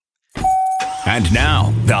And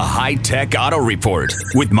now, the High Tech Auto Report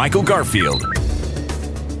with Michael Garfield.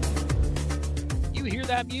 You hear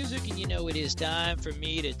that music and you know it is time for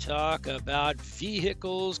me to talk about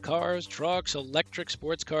vehicles, cars, trucks, electric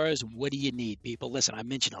sports cars. What do you need, people? Listen, I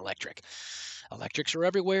mentioned electric. Electrics are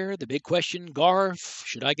everywhere. The big question, Garf,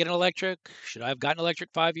 should I get an electric? Should I have gotten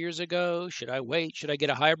electric 5 years ago? Should I wait? Should I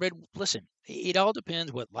get a hybrid? Listen, it all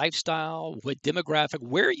depends what lifestyle, what demographic,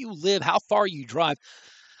 where you live, how far you drive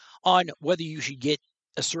on whether you should get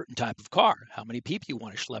a certain type of car, how many people you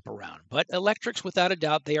want to schlep around. But electrics, without a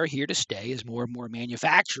doubt, they are here to stay as more and more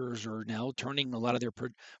manufacturers are now turning a lot of their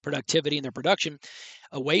productivity and their production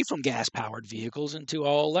away from gas-powered vehicles into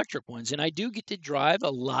all electric ones. And I do get to drive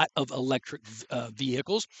a lot of electric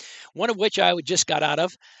vehicles, one of which I just got out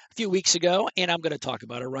of a few weeks ago, and I'm going to talk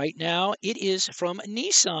about it right now. It is from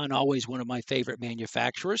Nissan, always one of my favorite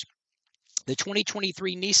manufacturers, the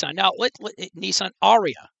 2023 Nissan. Now, Nissan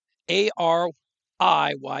Ariya.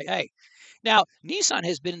 Ariya. Now, Nissan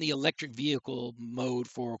has been in the electric vehicle mode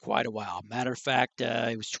for quite a while. Matter of fact,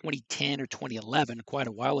 it was 2010 or 2011, quite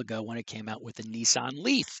a while ago, when it came out with the Nissan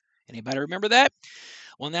Leaf. Anybody remember that?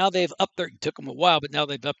 Well, now they've upped their, it took them a while, but now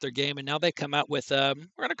they've upped their game, and now they come out with, we're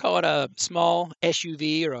going to call it a small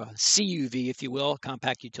SUV or a CUV, if you will,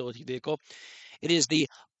 compact utility vehicle. It is the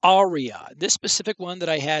Ariya. This specific one that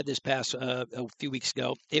I had this past a few weeks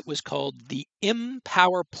ago, it was called the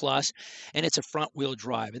M-Power Plus, and it's a front-wheel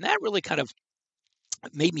drive. And that really kind of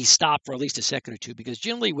made me stop for at least a second or two, because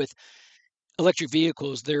generally with electric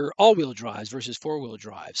vehicles, they're all-wheel drives versus four-wheel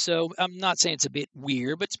drives. So I'm not saying it's a bit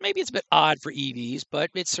weird, but maybe it's a bit odd for EVs, but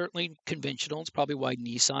it's certainly conventional. It's probably why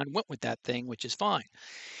Nissan went with that thing, which is fine.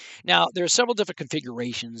 Now, there are several different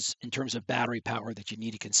configurations in terms of battery power that you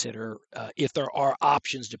need to consider if there are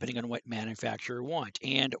options depending on what manufacturer you want.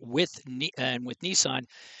 And with Nissan,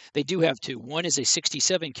 they do have two. One is a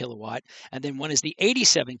 67 kilowatt, and then one is the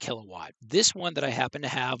 87 kilowatt. This one that I happen to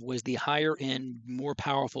have was the higher end, more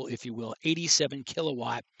powerful, if you will, 87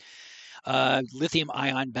 kilowatt. Lithium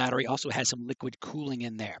ion battery also has some liquid cooling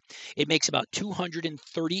in there. It makes about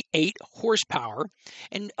 238 horsepower.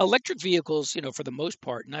 And electric vehicles, for the most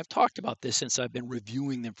part, and I've talked about this since I've been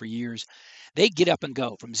reviewing them for years, they get up and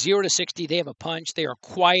go. From 0 to 60, they have a punch. They are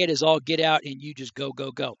quiet as all get out, and you just go,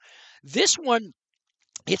 go, go. This one,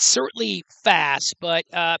 it's certainly fast, but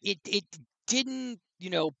it didn't,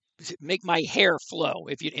 make my hair flow.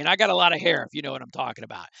 And I got a lot of hair, if you know what I'm talking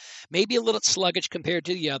about. Maybe a little sluggish compared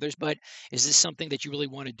to the others, but is this something that you really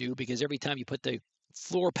want to do? Because every time you put the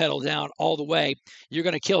floor pedal down all the way, you're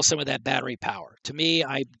going to kill some of that battery power. To me,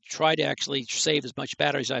 I try to actually save as much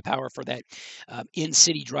battery power for that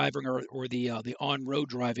in-city driving or the on-road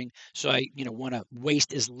driving. So I want to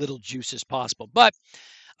waste as little juice as possible. But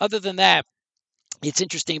other than that, it's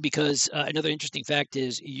interesting because another interesting fact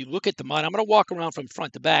is you look at the model. I'm going to walk around from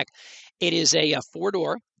front to back. It is a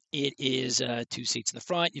four-door. It is two seats in the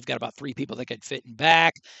front. You've got about three people that could fit in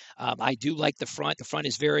back. I do like the front. The front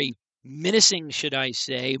is very menacing, should I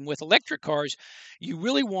say. And with electric cars, you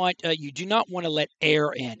really want, you do not want to let air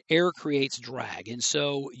in. Air creates drag. And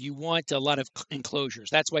so you want a lot of enclosures.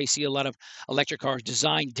 That's why you see a lot of electric cars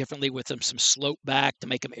designed differently with some slope back to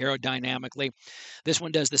make them aerodynamically. This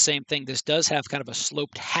one does the same thing. This does have kind of a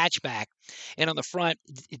sloped hatchback. And on the front,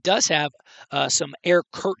 it does have some air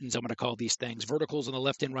curtains, I'm going to call these things, verticals on the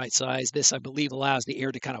left and right sides. This, I believe, allows the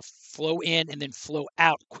air to kind of flow in and then flow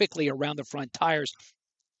out quickly around the front tires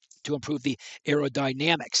to improve the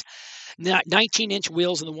aerodynamics. Now, 19-inch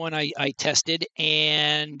wheels in the one I tested,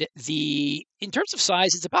 and in terms of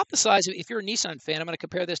size, it's about the size of, if you're a Nissan fan, I'm going to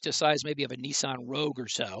compare this to a size maybe of a Nissan Rogue or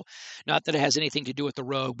so. Not that it has anything to do with the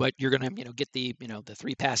Rogue, but you're going to, get the, the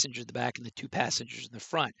three passengers in the back and the two passengers in the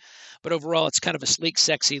front. But overall, it's kind of a sleek,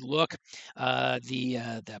 sexy look.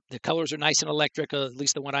 The colors are nice and electric, at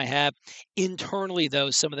least the one I have. Internally,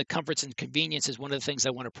 though, some of the comforts and convenience is one of the things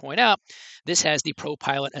I want to point out. This has the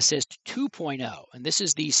ProPilot Assist 2.0, and this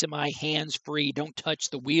is the semi-hands-free, don't touch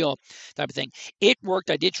the wheel type of thing. It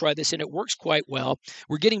worked. I did try this, and it works quite well.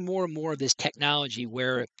 We're getting more and more of this technology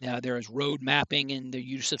where there is road mapping and the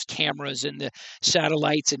use of cameras and the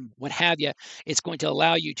satellites and what have you. It's going to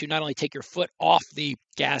allow you to not only take your foot off the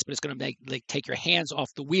gas, but it's going to take your hands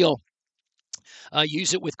off the wheel.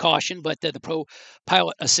 Use it with caution, but the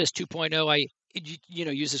ProPilot Assist 2.0, I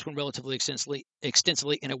use this one relatively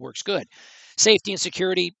extensively, and it works good. Safety and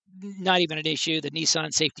security, not even an issue. The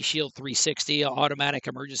Nissan Safety Shield 360, automatic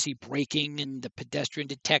emergency braking, and the pedestrian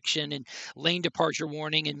detection, and lane departure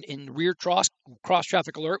warning, and rear cross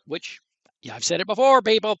traffic alert, which, I've said it before,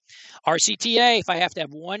 people. RCTA, if I have to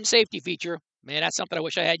have one safety feature, man, that's something I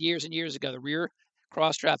wish I had years and years ago. The rear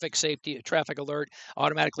cross traffic alert,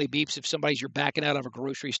 automatically beeps if you're backing out of a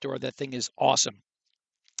grocery store. That thing is awesome.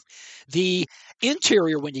 The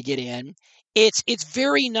interior, when you get in, it's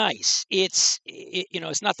very nice. It's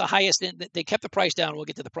not the highest end. They kept the price down. We'll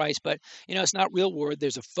get to the price, but it's not real wood.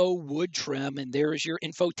 There's a faux wood trim, and there's your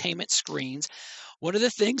infotainment screens. One of the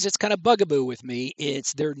things that's kind of bugaboo with me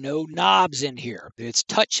is there are no knobs in here. It's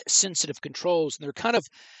touch sensitive controls, and they're kind of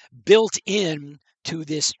built in to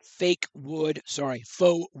this faux wood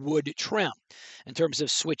trim in terms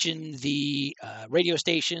of switching the radio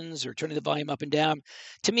stations or turning the volume up and down.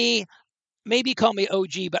 To me, maybe call me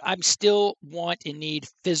OG, but I'm still want and need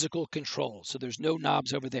physical control. So there's no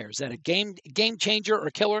knobs over there. Is that a game changer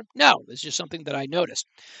or killer? No, it's just something that I noticed.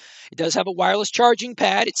 It does have a wireless charging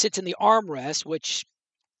pad. It sits in the armrest, which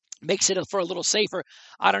makes it for a little safer.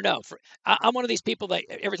 I don't know. I'm one of these people that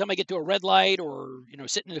every time I get to a red light or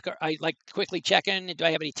sitting in the car, I like quickly checking. Do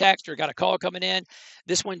I have any text or got a call coming in?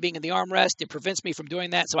 This one being in the armrest, it prevents me from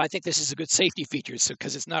doing that. So I think this is a good safety feature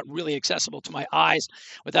because it's not really accessible to my eyes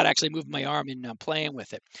without actually moving my arm and playing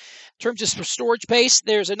with it. In terms of storage space,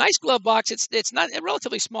 there's a nice glove box. It's not a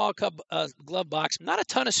relatively small glove box. Not a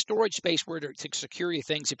ton of storage space where to secure your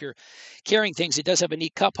things. If you're carrying things, it does have a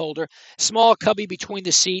neat cup holder. Small cubby between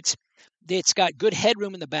the seats. It's got good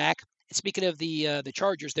headroom in the back. Speaking of the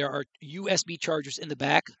chargers, there are USB chargers in the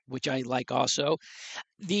back, which I like also.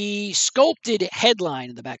 The sculpted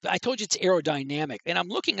headline in the back, I told you it's aerodynamic. And I'm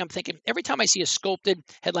thinking, every time I see a sculpted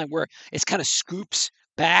headline where it's kind of scoops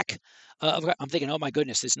back, I'm thinking, oh my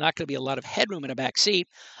goodness, there's not going to be a lot of headroom in a back seat.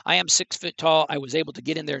 I am 6 foot tall. I was able to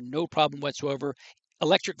get in there, no problem whatsoever.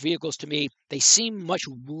 Electric vehicles, to me, they seem much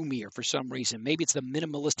roomier for some reason. Maybe it's the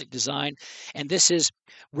minimalistic design, and this is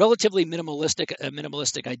relatively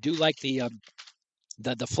minimalistic. I do like the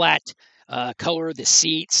flat color, the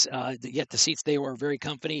seats. Yet the seats, they were very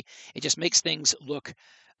comfy. It just makes things look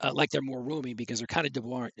like they're more roomy because they're kind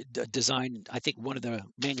of designed. I think one of the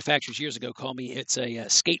manufacturers years ago called me, it's a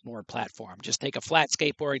skateboard platform. Just take a flat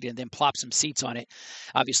skateboard and then plop some seats on it.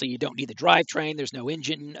 Obviously, you don't need the drivetrain. There's no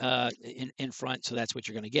engine in front, so that's what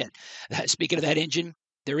you're going to get. Speaking of that engine,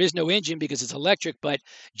 there is no engine because it's electric, but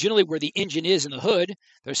generally where the engine is in the hood,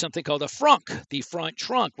 there's something called a frunk, the front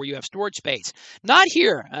trunk, where you have storage space. Not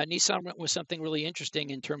here. Nissan went with something really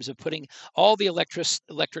interesting in terms of putting all the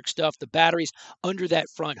electric stuff, the batteries, under that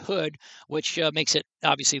front hood, which makes it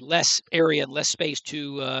obviously less area and less space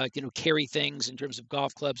to carry things in terms of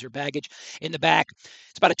golf clubs or baggage in the back.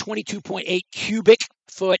 It's about a 22.8 cubic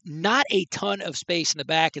foot, not a ton of space in the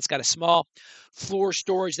back. It's got a small floor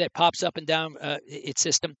storage that pops up and down its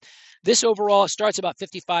system. This overall starts about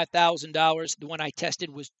 $55,000. The one I tested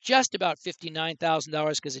was just about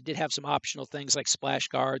 $59,000 because it did have some optional things like splash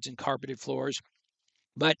guards and carpeted floors.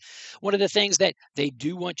 But one of the things that they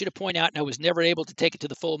do want you to point out, and I was never able to take it to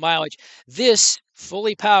the full mileage, this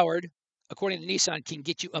fully powered, according to Nissan, can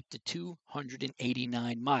get you up to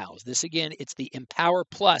 289 miles. This, again, it's the Empower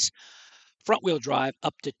Plus front-wheel drive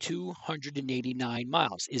up to 289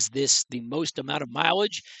 miles. Is this the most amount of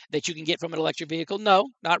mileage that you can get from an electric vehicle? No,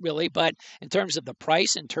 not really. But in terms of the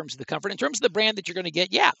price, in terms of the comfort, in terms of the brand that you're going to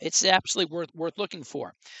get, yeah, it's absolutely worth looking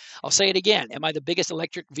for. I'll say it again. Am I the biggest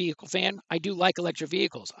electric vehicle fan? I do like electric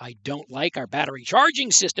vehicles. I don't like our battery charging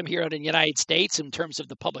system here in the United States in terms of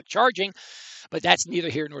the public charging. But that's neither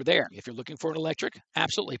here nor there. If you're looking for an electric,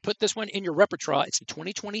 absolutely put this one in your repertoire. It's the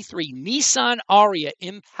 2023 Nissan Ariya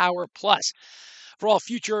Empower Plus. For all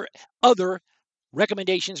future other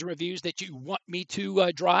recommendations and reviews that you want me to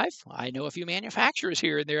drive, I know a few manufacturers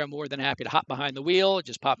here and there. I'm more than happy to hop behind the wheel.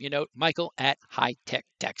 Just pop me a note, Michael at High Tech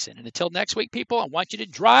Texan. And until next week, people, I want you to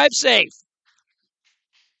drive safe.